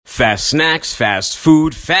Fast snacks, fast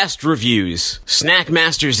food, fast reviews. Snack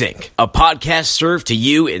Masters Inc., a podcast served to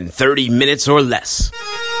you in 30 minutes or less.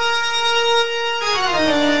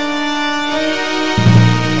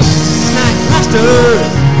 Snack Masters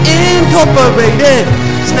Incorporated.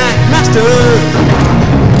 Snack Masters.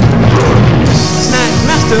 Snack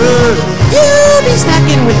Masters. You'll be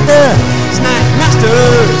snacking with the Snack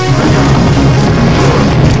Masters.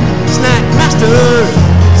 Snack Masters.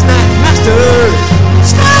 Snack Masters.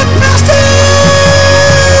 Snack Masters!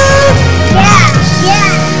 Yeah!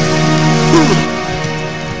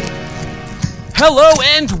 Hello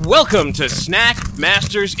and welcome to Snack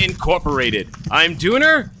Masters Incorporated. I'm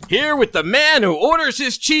Dooner, here with the man who orders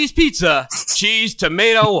his cheese pizza. Cheese,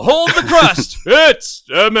 tomato, hold the crust. It's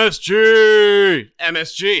MSG.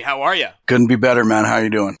 MSG, how are you? Couldn't be better, man. How you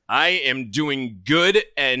doing? I am doing good,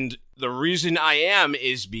 and the reason I am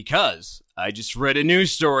is because I just read a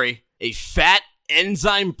news story. A fat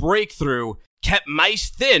enzyme breakthrough kept mice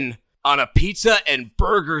thin on a pizza and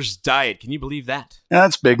burgers diet. Can you believe that? Yeah,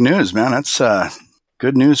 that's big news, man. That's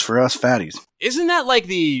good news for us fatties. Isn't that like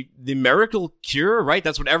the miracle cure, right?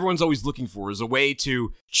 That's what everyone's always looking for, is a way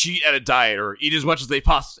to cheat at a diet or eat as much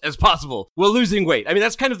as possible while losing weight. I mean,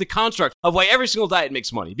 that's kind of the construct of why every single diet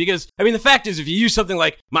makes money. Because, I mean, the fact is, if you use something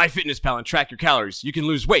like MyFitnessPal and track your calories, you can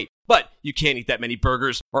lose weight. But you can't eat that many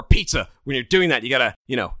burgers or pizza. When you're doing that, you gotta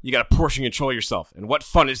portion control yourself. And what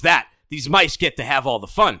fun is that? These mice get to have all the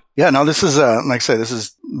fun. Yeah, no, this is, like I say, this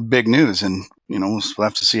is big news. And, we'll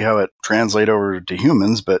have to see how it translates over to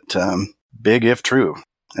humans. But big if true,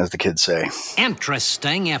 as the kids say.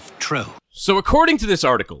 Interesting if true. So according to this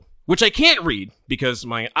article, which I can't read because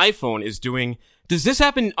my iPhone is doing... Does this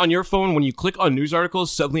happen on your phone when you click on news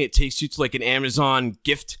articles, suddenly it takes you to like an Amazon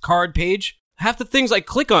gift card page? Half the things I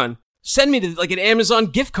click on send me to like an Amazon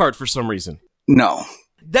gift card for some reason. No.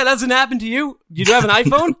 That doesn't happen to you? You do have an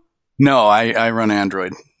iPhone? No, I run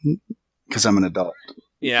Android because I'm an adult.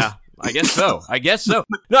 Yeah, I guess so.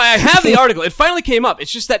 No, I have the article. It finally came up.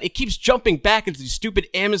 It's just that it keeps jumping back into these stupid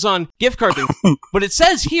Amazon gift card things. But it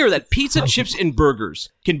says here that pizza, chips, and burgers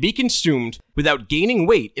can be consumed without gaining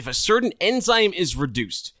weight if a certain enzyme is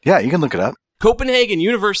reduced. Yeah, you can look it up. Copenhagen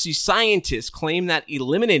University scientists claim that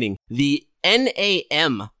eliminating the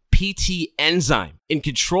NAMPT enzyme in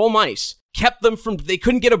control mice kept them from, they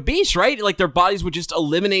couldn't get obese, right? Like their bodies would just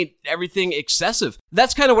eliminate everything excessive.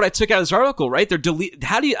 That's kind of what I took out of this article, right? They're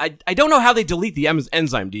I don't know how they delete the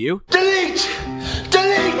enzyme, do you? Delete!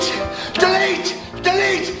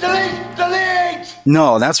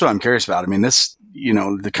 No, that's what I'm curious about. I mean, this,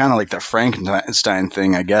 the kind of like the Frankenstein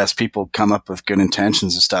thing, I guess. People come up with good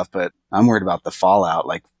intentions and stuff, but I'm worried about the fallout,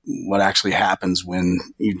 like what actually happens when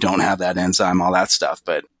you don't have that enzyme, all that stuff.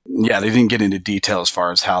 But yeah, they didn't get into detail as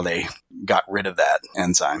far as how they got rid of that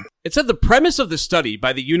enzyme. It said the premise of the study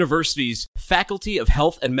by the university's Faculty of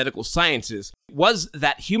Health and Medical Sciences was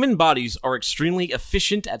that human bodies are extremely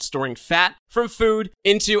efficient at storing fat from food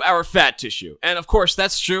into our fat tissue. And of course,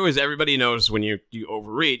 that's true, as everybody knows, when you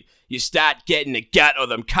overeat, you start getting a gut of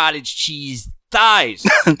them cottage cheese thighs.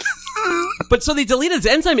 But so they deleted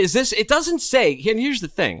this enzyme. It doesn't say, and here's the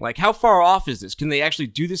thing, like how far off is this? Can they actually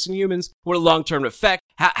do this in humans? What a long-term effect?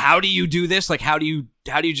 How do you do this? Like how do you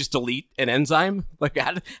just delete an enzyme? Like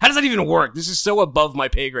how does that even work? This is so above my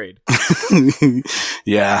pay grade.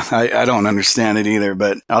 Yeah, I don't understand it either,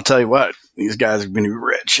 but I'll tell you what, these guys are going to be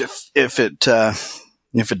rich if it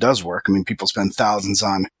does work. I mean, people spend thousands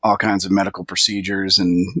on all kinds of medical procedures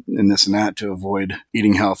and this and that to avoid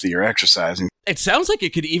eating healthy or exercising. It sounds like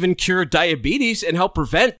it could even cure diabetes and help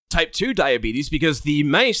prevent type 2 diabetes, because the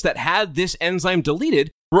mice that had this enzyme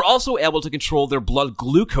deleted were also able to control their blood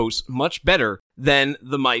glucose much better than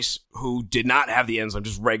the mice who did not have the enzyme,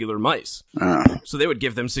 just regular mice. So they would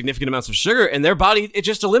give them significant amounts of sugar, and their body, it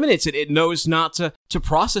just eliminates it. It knows not to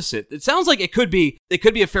process it. It sounds like it could be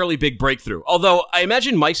a fairly big breakthrough. Although I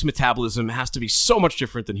imagine mice metabolism has to be so much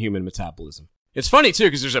different than human metabolism. It's funny, too,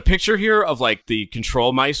 because there's a picture here of, like, the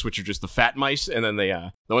control mice, which are just the fat mice, and then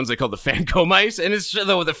the ones they call the Fanco mice, and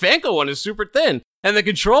the Fanco one is super thin, and the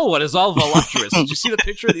control one is all voluptuous. Did you see the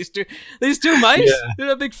picture of these two mice? Yeah.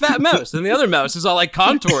 They're a big fat mouse, and the other mouse is all, like,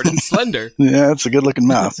 contoured and slender. Yeah, it's a good-looking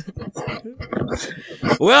mouse.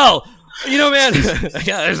 Well, man,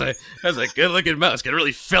 yeah, there's a good-looking mouse. Can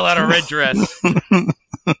really fill out a red dress.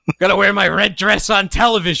 Gotta wear my red dress on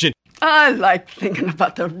television. I like thinking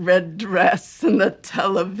about the red dress and the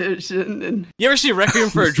television. And you ever see Requiem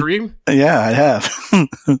for a Dream? Yeah, I have.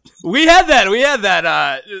 We had that.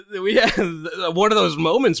 We had one of those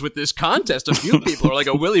moments with this contest. A few people, or like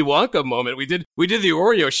a Willy Wonka moment. We did the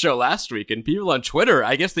Oreo show last week, and people on Twitter,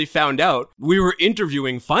 I guess they found out we were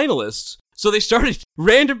interviewing finalists. So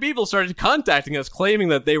random people started contacting us claiming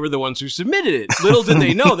that they were the ones who submitted it. Little did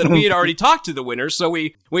they know that we had already talked to the winners, so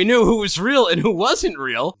we knew who was real and who wasn't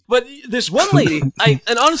real. But this one lady,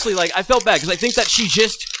 and honestly, like, I felt bad because I think that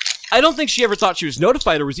I don't think she ever thought she was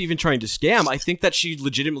notified or was even trying to scam. I think that she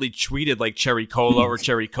legitimately tweeted like cherry cola or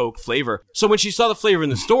cherry Coke flavor. So when she saw the flavor in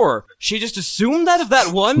the store, she just assumed that if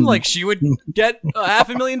that won, like, she would get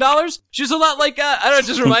 $500,000. She's a lot like, I don't know, it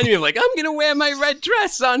just reminded me of like, I'm going to wear my red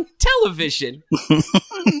dress on television.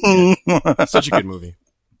 Such a good movie.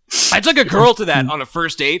 I took a girl to that on a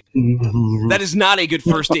first date. That is not a good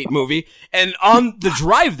first date movie. And on the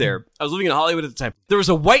drive there, I was living in Hollywood at the time, there was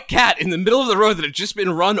a white cat in the middle of the road that had just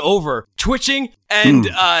been run over, twitching, and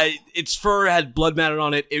its fur had blood matted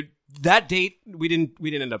on it. That date, we didn't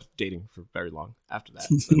end up dating for very long after that.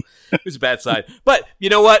 So it was a bad side. But you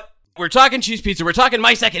know what? We're talking cheese pizza. We're talking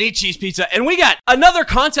Mice That Can Eat Cheese Pizza. And we got another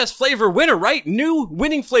contest flavor winner, right? New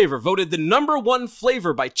winning flavor, voted the #1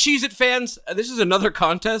 flavor by Cheez-It fans. This is another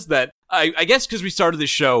contest that, I guess because we started this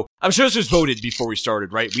show, I'm sure this was voted before we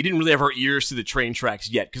started, right? We didn't really have our ears to the train tracks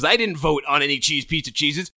yet, because I didn't vote on any cheese pizza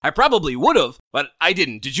Cheez-Its. I probably would have, but I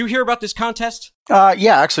didn't. Did you hear about this contest?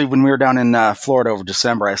 Yeah, actually, when we were down in Florida over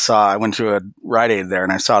December, I went to a Rite Aid there,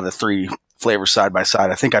 and I saw the 3 flavors side by side.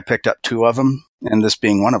 I think I picked up 2 of them, and this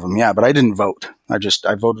being one of them. Yeah, but I didn't vote. I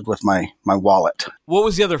voted with my wallet. What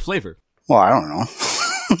was the other flavor? Well, I don't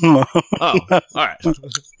know. Oh, all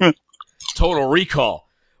right. Total recall.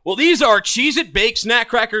 Well, these are Cheez-It Baked Snack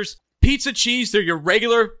Crackers, pizza cheese. They're your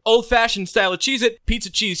regular old-fashioned style of Cheez-It, pizza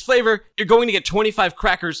cheese flavor. You're going to get 25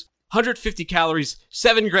 crackers, 150 calories,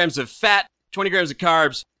 7 grams of fat, 20 grams of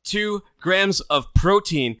carbs, 2 grams of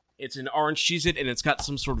protein. It's an orange Cheez-It, and it's got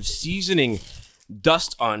some sort of seasoning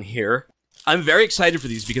dust on here. I'm very excited for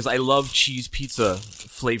these because I love cheese pizza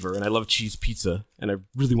flavor, and I love cheese pizza, and I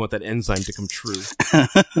really want that enzyme to come true.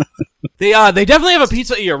 They definitely have a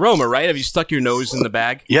pizza-y aroma, right? Have you stuck your nose in the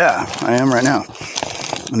bag? Yeah, I am right now.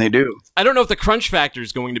 And they do. I don't know if the crunch factor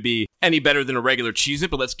is going to be any better than a regular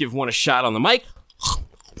Cheez-It, but let's give one a shot on the mic.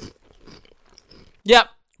 Yeah,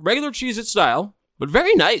 regular Cheez-It style, but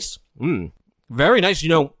very nice. Very nice. You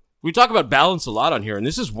know, we talk about balance a lot on here, and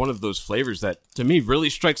this is one of those flavors that, to me,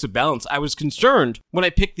 really strikes a balance. I was concerned when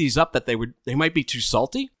I picked these up that they might be too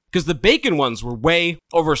salty, because the bacon ones were way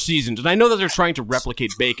over-seasoned, and I know that they're trying to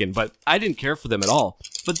replicate bacon, but I didn't care for them at all.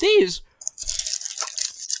 But these,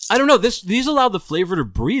 I don't know, these allow the flavor to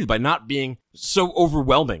breathe by not being so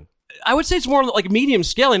overwhelming. I would say it's more like medium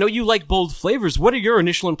scale. I know you like bold flavors. What are your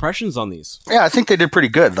initial impressions on these? Yeah, I think they did pretty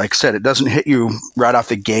good. Like I said, it doesn't hit you right off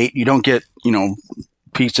the gate. You don't get,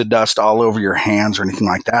 pizza dust all over your hands or anything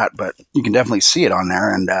like that, but you can definitely see it on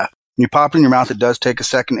there. And when you pop it in your mouth, it does take a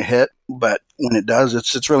second to hit, but when it does,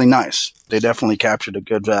 it's really nice. They definitely captured a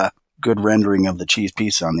good rendering of the cheese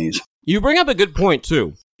pizza on these. You bring up a good point,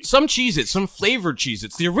 too. Some Cheez-Its, some flavored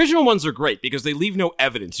Cheez-Its, the original ones are great because they leave no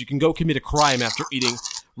evidence. You can go commit a crime after eating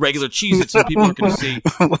regular Cheez-Its and people are going to see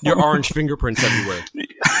your orange fingerprints everywhere.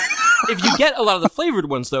 If you get a lot of the flavored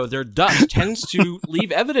ones, though, their dust tends to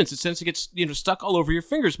leave evidence. It tends to get stuck all over your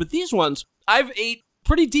fingers. But these ones, I've ate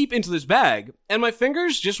pretty deep into this bag, and my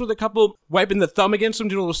fingers, just with a couple wiping the thumb against them,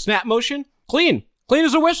 doing a little snap motion, clean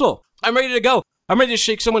as a whistle. I'm ready to go. I'm ready to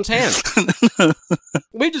shake someone's hand.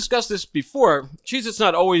 We discussed this before. Cheez-Its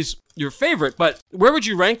not always your favorite, but where would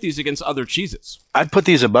you rank these against other Cheez-Its? I'd put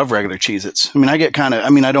these above regular Cheez-Its.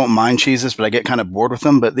 I don't mind Cheez-Its, but I get kind of bored with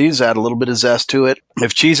them, but these add a little bit of zest to it.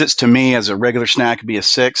 If Cheez-Its to me as a regular snack would be a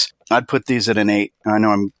 6, I'd put these at an 8. I know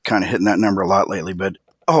I'm kind of hitting that number a lot lately, but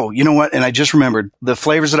oh, you know what? And I just remembered the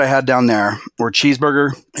flavors that I had down there were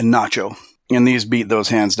cheeseburger and nacho. And these beat those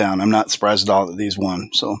hands down. I'm not surprised at all that these won.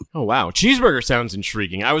 So. Oh, wow. Cheeseburger sounds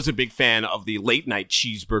intriguing. I was a big fan of the late night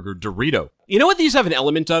cheeseburger Dorito. You know what these have an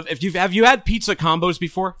element of? Have you had pizza combos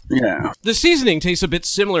before? Yeah. The seasoning tastes a bit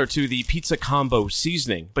similar to the pizza combo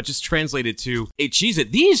seasoning, but just translated to a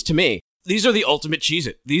Cheez-It. These, to me, these are the ultimate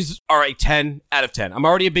Cheez-It. These are a 10 out of 10. I'm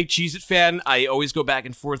already a big Cheez-It fan. I always go back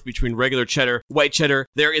and forth between regular cheddar, white cheddar.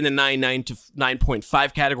 They're in the 9.9 to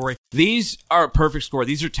 9.5 category. These are a perfect score.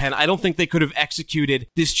 These are 10. I don't think they could have executed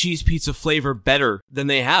this cheese pizza flavor better than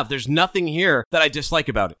they have. There's nothing here that I dislike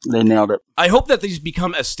about it. They nailed it. I hope that these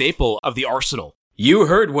become a staple of the arsenal. You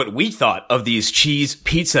heard what we thought of these cheese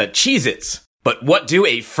pizza Cheez-Its. But what do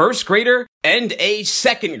a first grader and a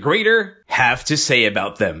second grader have to say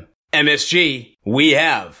about them? MSG, we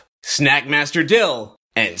have Snackmaster Dill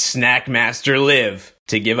and Snackmaster Liv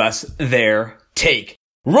to give us their take.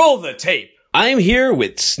 Roll the tape! I'm here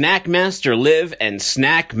with Snackmaster Liv and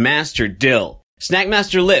Snackmaster Dill.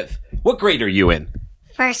 Snackmaster Liv, what grade are you in?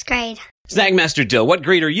 First grade. Snackmaster Dill, what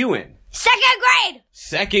grade are you in? Second grade!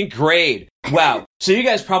 Second grade. Wow. So you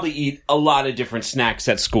guys probably eat a lot of different snacks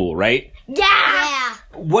at school, right? Yeah.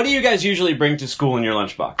 What do you guys usually bring to school in your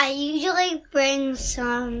lunchbox? I usually bring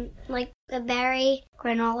some, like, a berry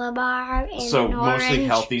granola bar and So an mostly orange.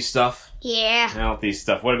 healthy stuff? Yeah. Healthy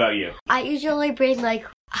stuff. What about you? I usually bring, like,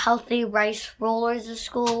 healthy rice rollers to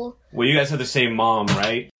school. Well, you guys have the same mom,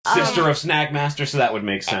 right? Sister of Snack Master, so that would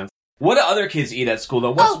make sense. What do other kids eat at school,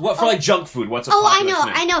 though? What for, like, junk food? What's a popular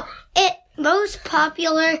snack? I know. Most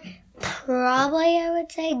popular, probably, I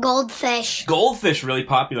would say, goldfish. Goldfish, really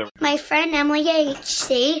popular. My friend Emily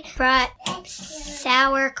HC brought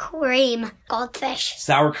sour cream goldfish.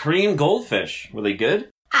 Sour cream goldfish. Were they good?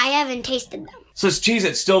 I haven't tasted them. So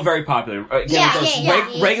Cheez-Its still very popular. Again, Yeah, those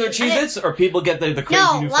yeah. regular Cheez-Its, or people get the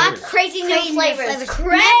crazy new flavors? Crazy new flavors.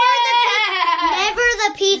 Never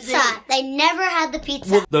the pizza. They never had the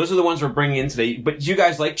pizza. Well, those are the ones we're bringing in today. But do you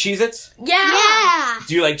guys like Cheez-Its? Yeah.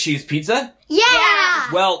 Do you like cheese pizza?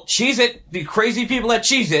 Yeah. Well, Cheez-It, the crazy people at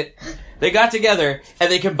Cheez-It, they got together and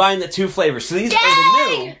they combined the two flavors. So these are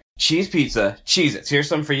the new cheese pizza Cheez-Its. Here's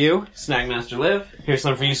some for you, Snack Master Liv. Here's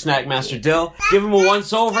some for you, Snack Master Dill. Give them a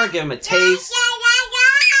once over. Give them a taste.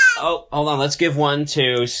 Oh, hold on. Let's give one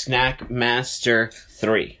to Snack Master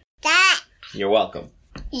 3. You're welcome.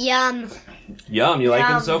 Yum. Yum. You like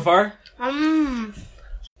them so far?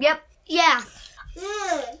 Yep. Yeah.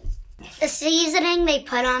 The seasoning they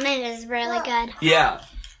put on it is really good. Yeah.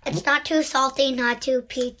 It's not too salty, not too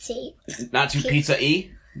pizza. Not too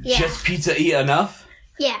pizza-y? Yeah. Just pizza-y enough?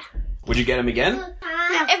 Yeah. Would you get them again?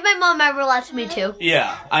 If my mom ever lets me to.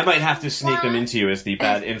 Yeah. I might have to sneak them into you as the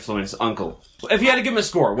bad influence uncle. If you had to give them a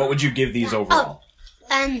score, what would you give these overall?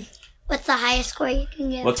 What's the highest score you can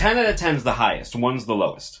give? Well, 10 out of 10 is the highest. 1's the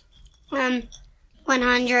lowest.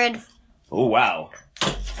 100. Oh, wow.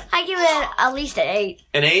 I give it at least an 8.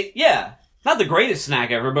 An 8? Yeah. Not the greatest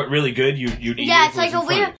snack ever, but really good. You'd eat Yeah, it it's like if it was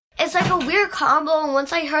in front it's like a weird combo. And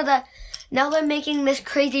once I heard that now they're making this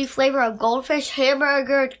crazy flavor of goldfish,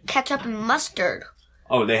 hamburger, ketchup, and mustard.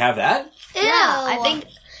 Oh, they have that? Yeah, I think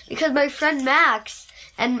because my friend Max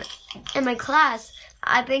and in my class,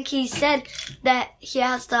 I think he said that he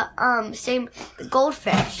has the same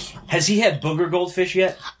goldfish. Has he had booger goldfish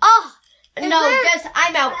yet? Oh no,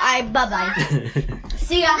 I'm out. Bye bye.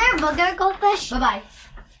 See ya. Is there booger goldfish? Bye bye.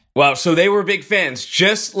 Wow, so they were big fans,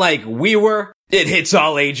 just like we were. It hits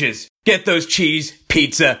all ages. Get those cheese,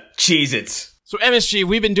 pizza, Cheez-Its. So MSG,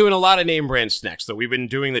 we've been doing a lot of name brand snacks. So we've been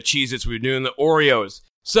doing the Cheez-Its, we've been doing the Oreos.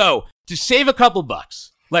 So to save a couple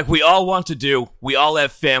bucks, like we all want to do, we all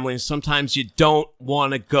have families. Sometimes you don't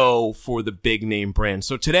want to go for the big name brand.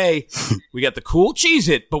 So today we got the cool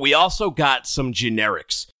Cheez-It, but we also got some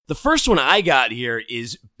generics. The first one I got here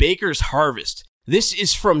is Baker's Harvest. This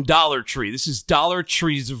is from Dollar Tree. This is Dollar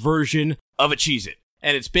Tree's version of a Cheez-It.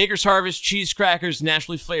 And it's Baker's Harvest cheese crackers,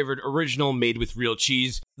 naturally flavored, original, made with real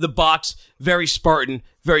cheese. The box, very Spartan,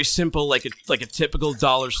 very simple, like a typical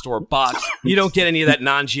dollar store box. You don't get any of that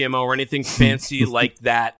non-GMO or anything fancy like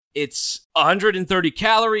that. It's 130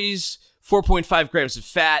 calories, 4.5 grams of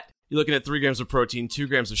fat. You're looking at 3 grams of protein, 2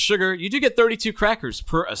 grams of sugar. You do get 32 crackers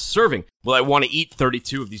per a serving. Well, I want to eat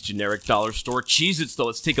 32 of these generic dollar store Cheez-Its, though.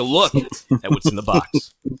 Let's take a look at what's in the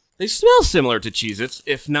box. They smell similar to Cheez-Its,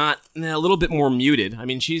 if not a little bit more muted. I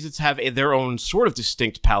mean, Cheez-Its have their own sort of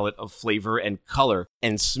distinct palette of flavor and color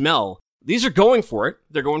and smell. These are going for it.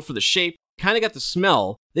 They're going for the shape. Kind of got the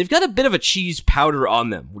smell. They've got a bit of a cheese powder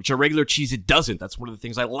on them, which a regular Cheez-It doesn't. That's one of the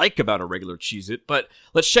things I like about a regular Cheez-It. But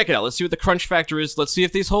let's check it out. Let's see what the crunch factor is. Let's see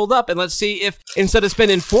if these hold up. And let's see if instead of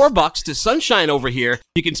spending $4 to Sunshine over here,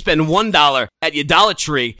 you can spend $1 at your Dollar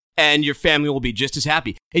Tree and your family will be just as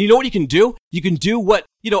happy. And you know what you can do? You can do what,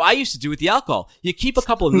 I used to do with the alcohol. You keep a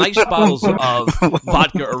couple of nice bottles of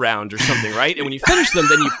vodka around or something, right? And when you finish them,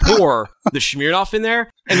 then you pour the Smirnoff in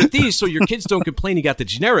there. And with these, so your kids don't complain you got the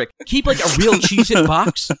generic, keep like a real Cheez-It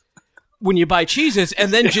box when you buy Cheez-Its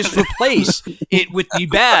and then just replace it with the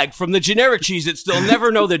bag from the generic Cheez-Its. They'll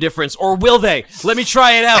never know the difference. Or will they? Let me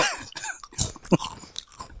try it out.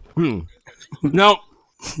 No.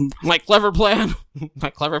 My clever plan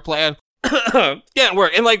can't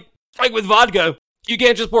work. And like with vodka, you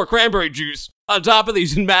can't just pour cranberry juice on top of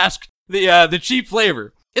these and mask the cheap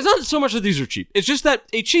flavor. It's not so much that these are cheap. It's just that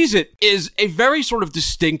a Cheez-It is a very sort of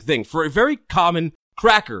distinct thing for a very common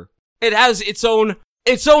cracker. It has its own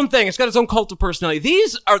thing. It's got its own cult of personality.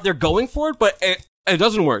 They're going for it, but it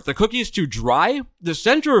doesn't work. The cookie is too dry. The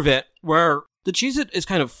center of it, where the Cheez-It is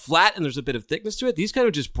kind of flat and there's a bit of thickness to it, these kind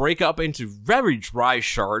of just break up into very dry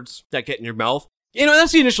shards that get in your mouth.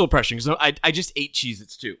 That's the initial impression, because I just ate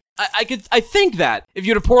Cheez-Its too. I think that if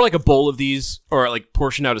you were to pour like a bowl of these, or like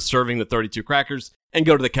portion out a serving the 32 crackers and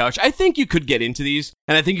go to the couch, I think you could get into these,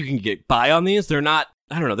 and I think you can get by on these. They're not,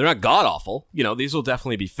 I don't know, they're not god awful. These will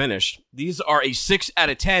definitely be finished. These are a 6 out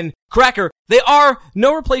of 10 cracker. They are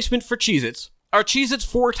no replacement for Cheez-Its. Are Cheez-Its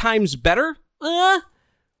 4 times better?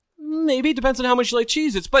 Maybe, depends on how much you like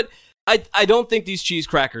Cheez-Its, but I don't think these cheese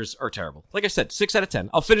crackers are terrible. Like I said, 6 out of 10.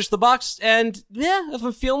 I'll finish the box, and if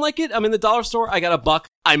I'm feeling like it, I'm in the dollar store, I got $1,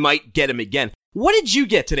 I might get them again. What did you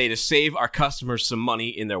get today to save our customers some money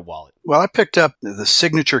in their wallet? Well, I picked up the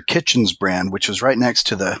Signature Kitchens brand, which was right next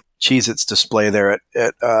to the Cheez-Its display there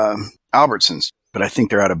at Albertsons, but I think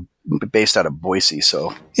they're based out of Boise.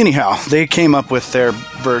 So anyhow, they came up with their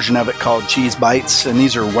version of it called Cheese Bites, and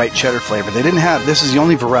these are white cheddar flavor. This is the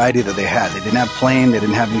only variety that they had. They didn't have plain, they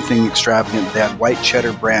didn't have anything extravagant. They had white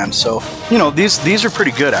cheddar brand. So, these are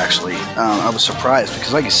pretty good, actually. I was surprised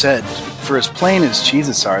because, like you said, for as plain as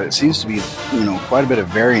Cheez-Its are, it seems to be, quite a bit of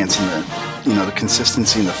variance in the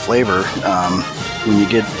consistency and the flavor when you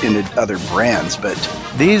get into other brands. But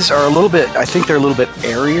these are I think they're a little bit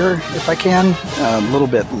airier, if I can, a little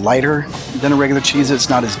bit lighter than a regular Cheez-It. It's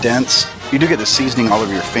not as dense. You do get the seasoning all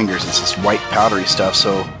over your fingers. It's this white powdery stuff,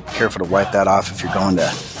 so careful to wipe that off if you're going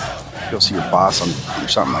to go see your boss or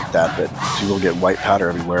something like that, but you will get white powder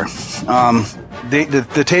everywhere.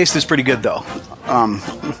 The taste is pretty good, though.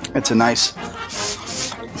 It's a nice...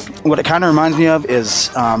 What it kind of reminds me of is...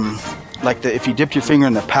 if you dipped your finger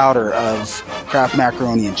in the powder of Kraft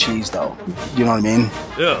macaroni and cheese, though. You know what I mean?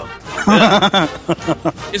 Yeah.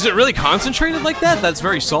 Is it really concentrated like that? That's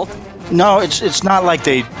very salty. No, it's not like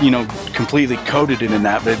they, completely coated it in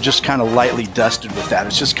that, but it just kind of lightly dusted with that.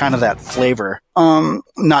 It's just kind of that flavor.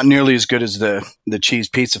 Not nearly as good as the cheese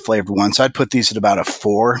pizza flavored one. So I'd put these at about a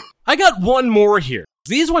 4. I got one more here.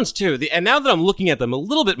 These ones too. And now that I'm looking at them a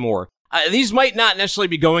little bit more, these might not necessarily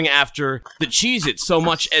be going after the Cheez-Its so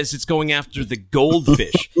much as it's going after the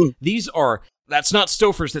goldfish. That's not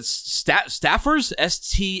Stouffer's, that's Staffers? Stauffers.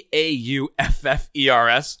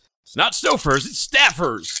 It's not Stouffer's, it's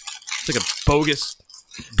Staffers. It's like a bogus...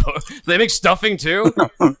 They make stuffing too?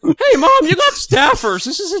 Hey, Mom, you got Staffers.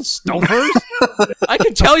 This isn't Stouffer's. I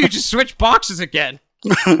can tell you just switch boxes again.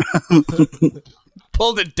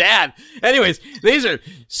 Pulled it, Dad. Anyways, these are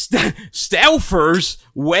Stauffer's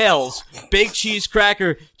Wales Big Cheese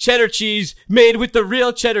Cracker Cheddar Cheese made with the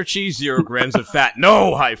real cheddar cheese, 0 grams of fat,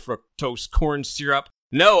 no high fructose corn syrup,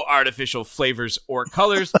 no artificial flavors or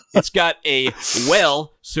colors. It's got a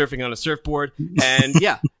whale surfing on a surfboard, and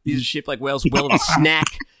these are shaped like whales. Whale of a snack.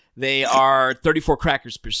 They are 34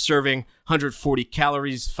 crackers per serving, 140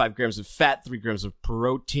 calories, 5 grams of fat, 3 grams of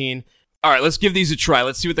protein. All right, let's give these a try.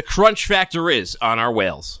 Let's see what the crunch factor is on our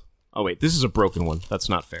whales. Oh, wait, this is a broken one. That's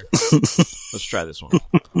not fair. Let's try this one.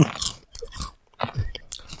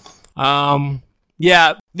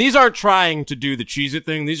 These aren't trying to do the Cheez-It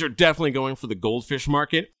thing. These are definitely going for the goldfish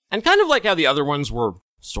market. And kind of like how the other ones were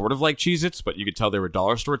sort of like Cheez-Its, but you could tell they were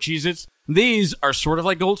dollar store Cheez-Its. These are sort of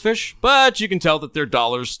like goldfish, but you can tell that they're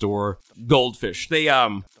dollar store goldfish.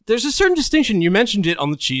 There's a certain distinction. You mentioned it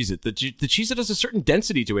on the Cheez-It. The Cheez-It has a certain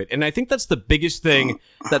density to it, and I think that's the biggest thing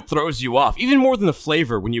that throws you off. Even more than the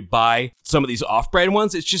flavor, when you buy some of these off-brand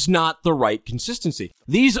ones, it's just not the right consistency.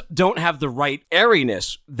 These don't have the right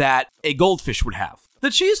airiness that a goldfish would have. The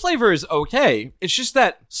cheese flavor is okay. It's just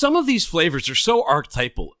that some of these flavors are so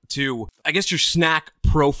archetypal to, I guess, your snack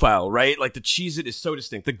profile, right? Like the Cheez-It is so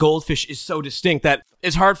distinct. The goldfish is so distinct that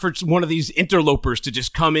it's hard for one of these interlopers to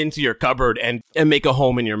just come into your cupboard and make a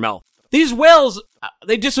home in your mouth. These whales,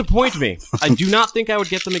 they disappoint me. I do not think I would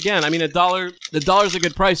get them again. I mean, the dollar's a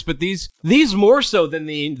good price, but these more so than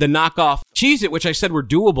the knockoff Cheez-It, which I said were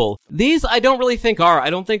doable. These I don't really think are. I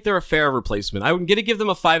don't think they're a fair replacement. I would give them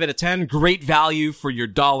a 5 out of 10. Great value for your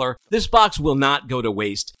dollar. This box will not go to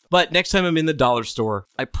waste. But next time I'm in the dollar store,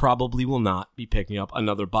 I probably will not be picking up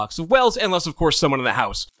another box of Wells, unless, of course, someone in the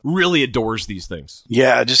house really adores these things.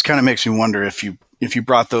 Yeah, it just kind of makes me wonder if you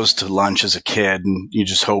brought those to lunch as a kid and you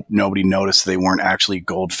just hope nobody noticed they weren't actually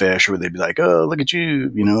goldfish, or they'd be like, oh, look at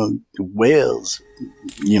you, whales.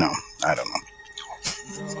 I don't know.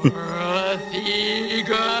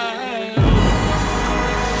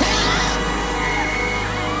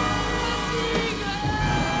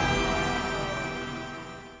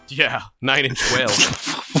 Yeah, 9-inch whale.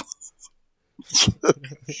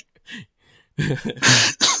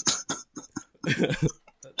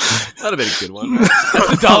 That'd have been a good one. At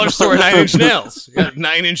the dollar store, 9-inch nails. You got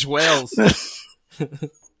 9-inch whales.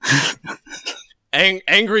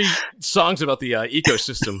 Angry songs about the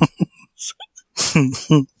ecosystem.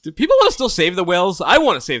 Do people want to still save the whales? I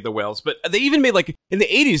want to save the whales, but they even made, like, in the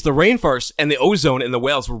 80s, the rainforest and the ozone and the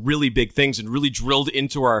whales were really big things and really drilled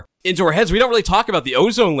into our heads. We don't really talk about the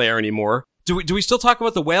ozone layer anymore. Do we still talk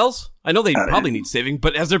about the whales? I know they probably need saving,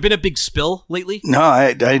 but has there been a big spill lately? No,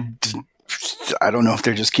 I don't know if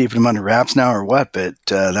they're just keeping them under wraps now or what, but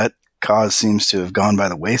that cause seems to have gone by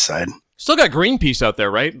the wayside. Still got Greenpeace out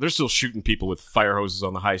there, right? They're still shooting people with fire hoses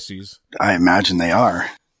on the high seas. I imagine they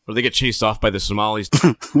are. Or they get chased off by the Somalis.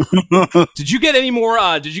 Did you get any more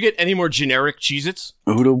generic Cheez-Its?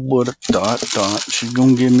 Woulda, woulda, thought, she's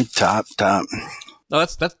gonna give me top. No,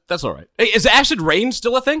 that's all right. Hey, is acid rain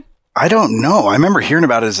still a thing? I don't know. I remember hearing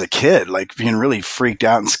about it as a kid, like being really freaked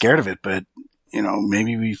out and scared of it, but,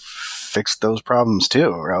 maybe we fixed those problems too,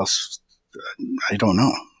 or else, I don't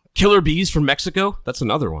know. Killer bees from Mexico? That's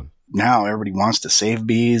another one. Now everybody wants to save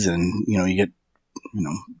bees, and you get.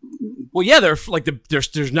 Well, yeah, they're like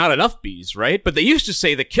there's not enough bees, right? But they used to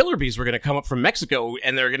say the killer bees were going to come up from Mexico,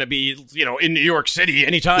 and they're going to be in New York City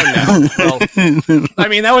anytime now. Well, I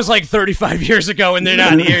mean, that was like 35 years ago, and they're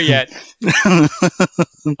not here yet.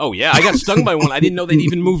 Oh yeah, I got stung by one. I didn't know they'd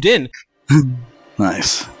even moved in.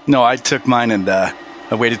 Nice. No, I took mine and I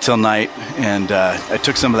waited till night, and I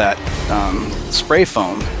took some of that spray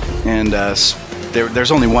foam, and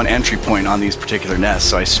there's only one entry point on these particular nests,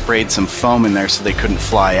 so I sprayed some foam in there so they couldn't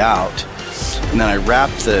fly out. And then I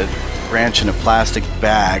wrapped the branch in a plastic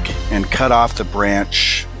bag and cut off the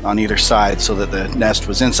branch on either side so that the nest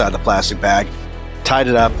was inside the plastic bag, tied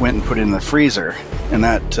it up, went and put it in the freezer. And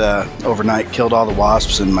that overnight killed all the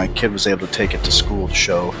wasps, and my kid was able to take it to school to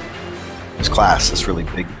show his class this really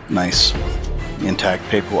big, nice, intact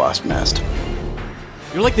paper wasp nest.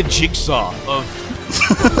 You're like the Jigsaw of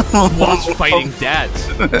wasp fighting dads.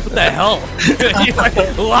 What the hell? You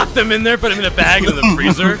lock them in there, put them in a bag in the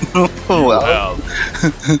freezer. Well.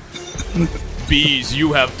 Bees,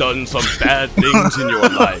 you have done some bad things in your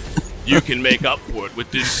life. You can make up for it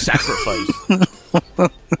with this sacrifice.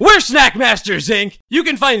 We're Snack Masters, Inc. You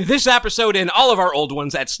can find this episode and all of our old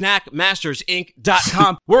ones at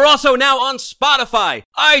snackmastersinc.com. We're also now on Spotify,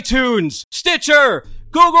 iTunes, Stitcher,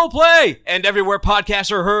 Google Play, and everywhere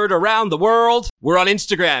podcasts are heard around the world. We're on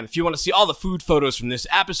Instagram if you want to see all the food photos from this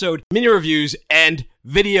episode, mini reviews, and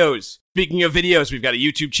videos. Speaking of videos, we've got a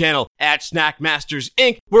YouTube channel at Snack Masters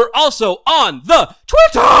Inc. We're also on the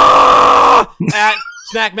Twitter at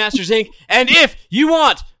Snack Masters Inc. And if you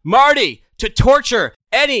want Marty to torture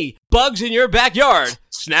any bugs in your backyard,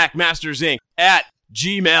 Snack Masters Inc. at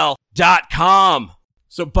gmail.com.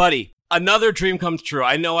 So, buddy, another dream comes true.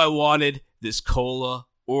 I know I wanted this cola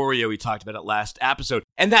Oreo. We talked about it last episode.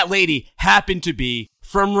 And that lady happened to be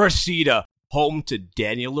from Reseda, home to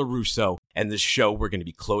Daniel LaRusso. And the show we're going to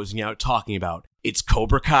be closing out talking about, it's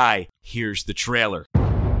Cobra Kai. Here's the trailer.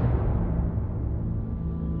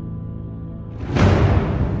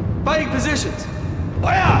 Fighting positions.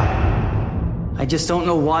 I just don't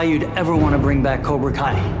know why you'd ever want to bring back Cobra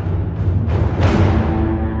Kai.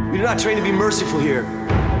 We do not train to be merciful here.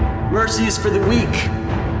 Mercy is for the weak.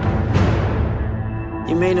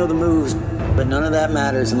 You may know the moves, but none of that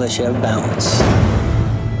matters unless you have balance.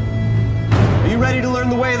 Are you ready to learn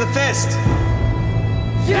the way of the fist?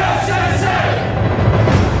 Yes,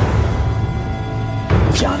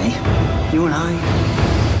 Sensei! Johnny, You and I,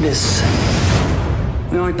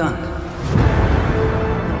 we aren't done.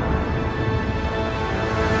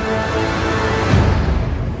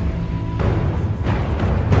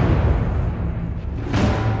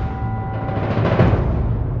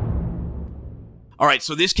 All right,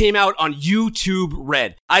 so this came out on YouTube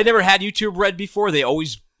Red. I never had YouTube Red before. They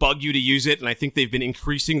always bug you to use it, and I think they've been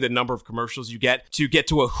increasing the number of commercials you get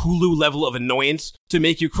to a Hulu level of annoyance to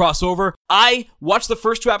make you cross over. I watched the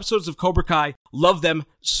first 2 episodes of Cobra Kai, love them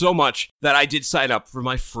so much that I did sign up for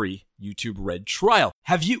my free YouTube Red trial.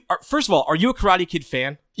 First of all, are you a Karate Kid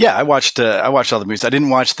fan? Yeah, I watched all the movies. I didn't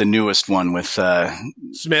watch the newest one with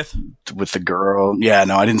Smith, with the girl. Yeah,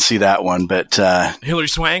 no, I didn't see that one, but Hilary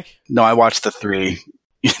Swank. No, I watched the 3.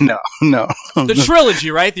 No. The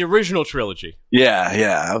trilogy, right? The original trilogy.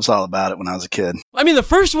 Yeah, I was all about it when I was a kid. I mean, the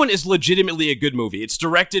first one is legitimately a good movie. It's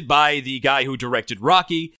directed by the guy who directed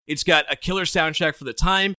Rocky. It's got a killer soundtrack for the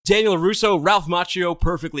time. Daniel LaRusso, Ralph Macchio,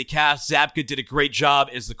 perfectly cast. Zabka did a great job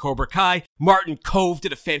as the Cobra Kai. Martin Kove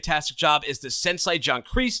did a fantastic job as the Sensei John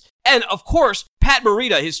Kreese. And, of course, Pat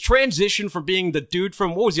Morita, his transition from being the dude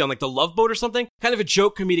from, what was he on, like The Love Boat or something? Kind of a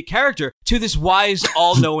joke comedic character to this wise,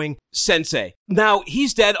 all-knowing sensei. Now,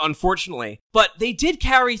 he's dead, unfortunately, but they did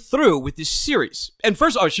carry through with this series. And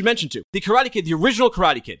first, I should mention, too, the Karate Kid, the original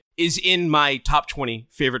Karate Kid, is in my top 20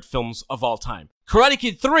 favorite films of all time. Karate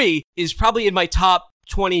Kid 3 is probably in my top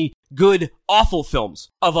 20 good, awful films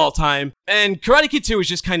of all time. And Karate Kid 2 is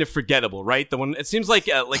just kind of forgettable, right? The one, it seems like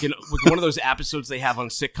one of those episodes they have on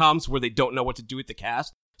sitcoms where they don't know what to do with the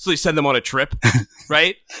cast. So they send them on a trip,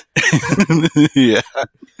 right? Yeah.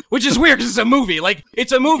 Which is weird because it's a movie. Like,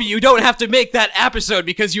 it's a movie. You don't have to make that episode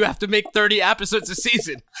because you have to make 30 episodes a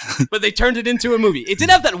season. But they turned it into a movie. It did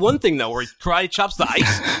have that one thing, though, where he karate chops the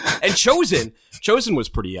ice. And Chosen was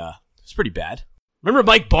pretty bad. Remember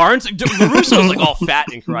Mike Barnes? LaRusso's like all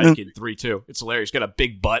fat in Karate Kid 3, too. It's hilarious. He's got a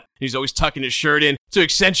big butt. He's always tucking his shirt in to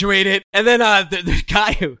accentuate it. And then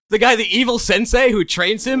the evil sensei who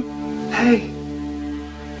trains him.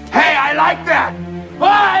 Hey, I like that! Oh,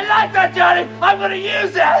 I like that, Johnny! I'm gonna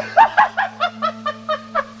use that!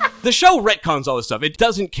 The show retcons all this stuff. It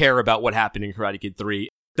doesn't care about what happened in Karate Kid 3.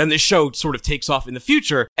 Then the show sort of takes off in the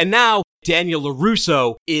future, and now Daniel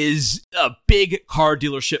LaRusso is a big car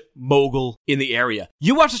dealership mogul in the area.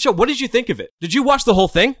 You watched the show. What did you think of it? Did you watch the whole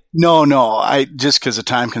thing? No. I just because of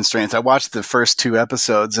time constraints, I watched the first 2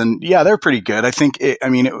 episodes, and yeah, they're pretty good. I think.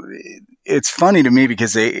 It's funny to me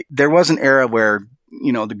because there was an era where,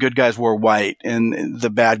 you know, the good guys wore white and the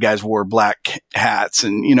bad guys wore black hats,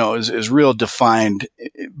 and, you know, it was real defined.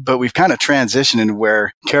 But we've kind of transitioned into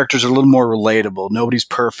where characters are a little more relatable. Nobody's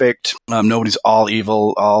perfect. Nobody's all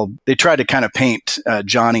evil. They tried to kind of paint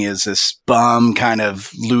Johnny as this bum kind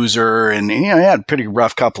of loser, and, you know, he had a pretty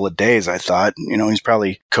rough couple of days, I thought. You know, he's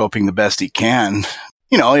probably coping the best he can.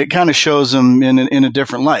 You know, it kind of shows him in a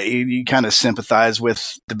different light. You kind of sympathize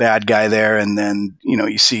with the bad guy there, and then, you know,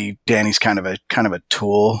 you see Danny's kind of a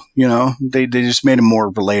tool. You know, they just made him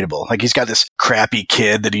more relatable. Like, he's got this crappy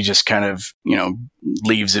kid that he just kind of, you know,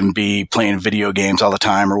 leaves him be playing video games all the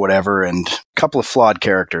time or whatever, and a couple of flawed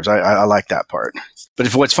characters. I like that part.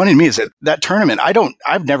 But what's funny to me is that tournament,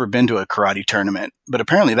 I've never been to a karate tournament, but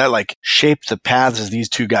apparently that like shaped the paths of these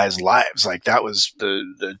 2 guys' lives. Like, that was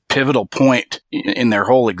the pivotal point in their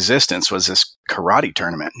whole existence, was this karate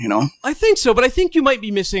tournament, you know? I think so, but I think you might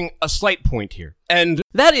be missing a slight point here. And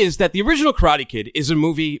that is that the original Karate Kid is a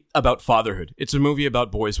movie about fatherhood. It's a movie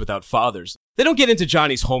about boys without fathers. They don't get into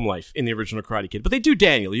Johnny's home life in the original Karate Kid, but they do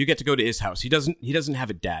Daniel. You get to go to his house. He doesn't have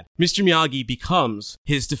a dad. Mr. Miyagi becomes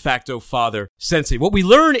his de facto father, Sensei. What we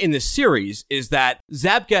learn in this series is that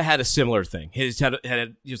Zabka had a similar thing. He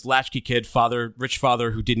had his latchkey kid, rich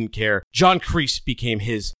father who didn't care. John Kreese became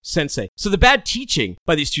his sensei. So the bad teaching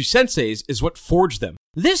by these 2 senseis is what forged them.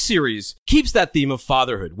 This series keeps that theme of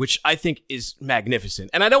fatherhood, which I think is magnificent.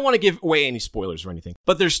 And I don't want to give away any spoilers or anything,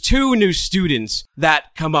 but there's 2 new students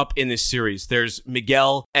that come up in this series. There's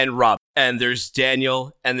Miguel and Rob, and there's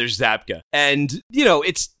Daniel, and there's Zabka. And, you know,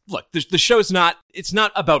 the show's it's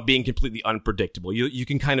not about being completely unpredictable. You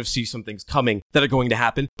can kind of see some things coming that are going to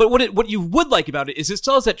happen. But what you would like about it is it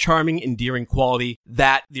still has that charming, endearing quality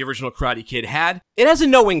that the original Karate Kid had. It has a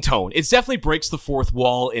knowing tone. It definitely breaks the fourth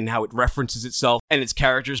wall in how it references itself and its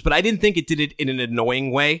characters, but I didn't think it did it in an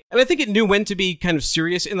annoying way. I mean, I think it knew when to be kind of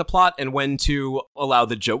serious in the plot and when to allow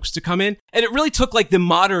the jokes to come in. And it really took like the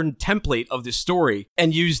modern template of this story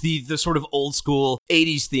and used the sort of old school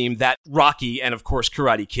 80s theme that Rocky and of course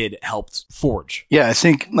Karate Kid helped forge. Yeah, I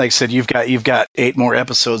think, like I said, you've got 8 more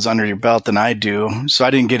episodes under your belt than I do, so I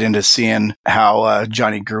didn't get into seeing how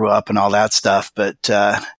Johnny grew up and all that stuff. But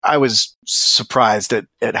I was surprised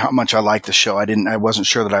at how much I liked the show. I wasn't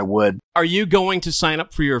sure that I would. Are you going to sign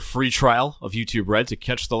up for your free trial of YouTube Red to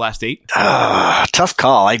catch the last 8? Tough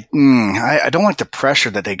call. I don't like the pressure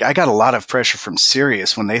that I got a lot of pressure from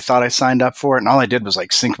Sirius when they thought I signed up for it, and all I did was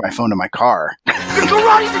like sync my phone to my car.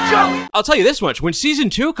 I'll tell you this much: when season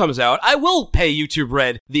 2 comes out, I will pay YouTube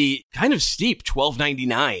Red the kind of steep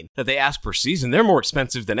 $12.99 that they ask per season. They're more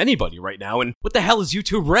expensive than anybody right now. And what the hell is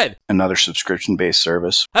YouTube Red? Another subscription-based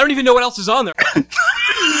service. I don't even know what else is on there.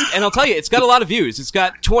 And I'll tell you, it's got a lot of views. It's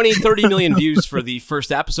got 20, 30 million views for the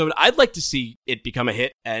first episode. I'd like to see it become a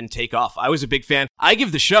hit and take off. I was a big fan. I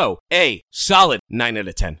give the show a solid 9 out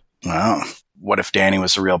of 10. Wow. What if Danny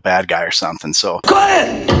was a real bad guy or something? So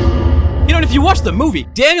You know, and if you watch the movie,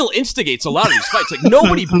 Daniel instigates a lot of these fights. Like,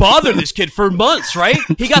 nobody bothered this kid for months, right?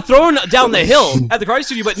 He got thrown down the hill at the karate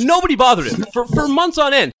studio, but nobody bothered him for months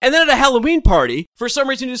on end. And then at a Halloween party, for some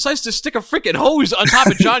reason, he decides to stick a freaking hose on top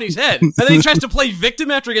of Johnny's head. And then he tries to play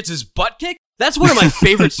victim after he gets his butt kicked. That's one of my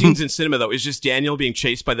favorite scenes in cinema, though, is just Daniel being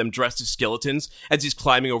chased by them dressed as skeletons as he's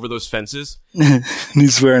climbing over those fences.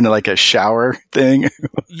 He's wearing like a shower thing.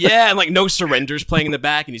 Yeah, and like No Surrender's playing in the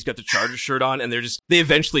back, and he's got the Charger shirt on, and they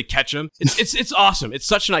eventually catch him. It's awesome. It's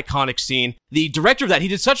such an iconic scene. The director of that, he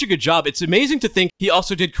did such a good job. It's amazing to think he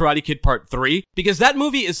also did Karate Kid Part 3, because that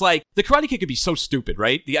movie is like, the Karate Kid could be so stupid,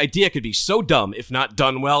 right? The idea could be so dumb if not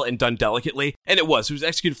done well and done delicately, and it was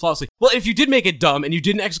executed flawlessly. Well, if you did make it dumb and you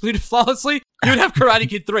didn't execute it flawlessly, you would have Karate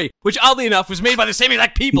Kid 3, which oddly enough was made by the same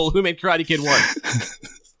exact people who made Karate Kid 1.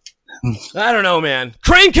 I don't know, man.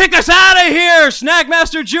 Crane, kick us out of here!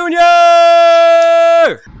 Snackmaster Jr.!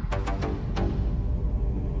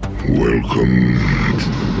 Welcome.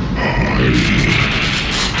 I am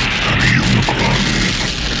Unicron.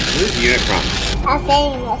 Who's Unicron? A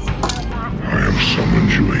famous I have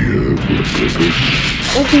summoned you here for a purpose.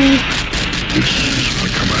 This is my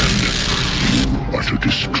command. You are to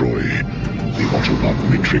destroy the Autobot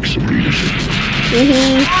matrix of leadership. The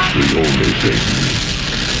only thing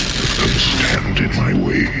that can stand in my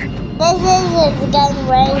way. This is his gun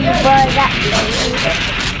where he blows up things.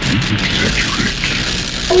 You exaggerate.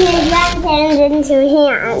 His gun turns into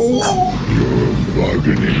hands. Your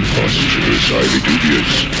bargaining postures are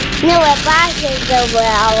dubious. No, it bosses the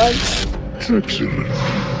world. Excellent.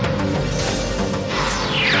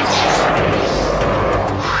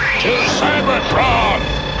 To Cybertron!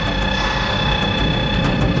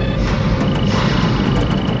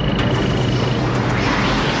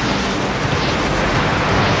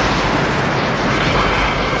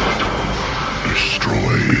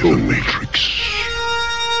 Destroy the Matrix.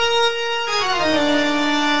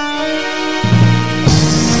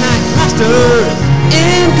 Snackmasters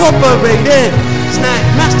Incorporated.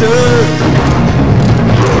 Snackmasters.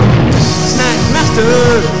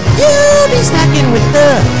 Snackmasters. You'll be snacking with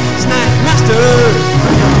the Snackmasters.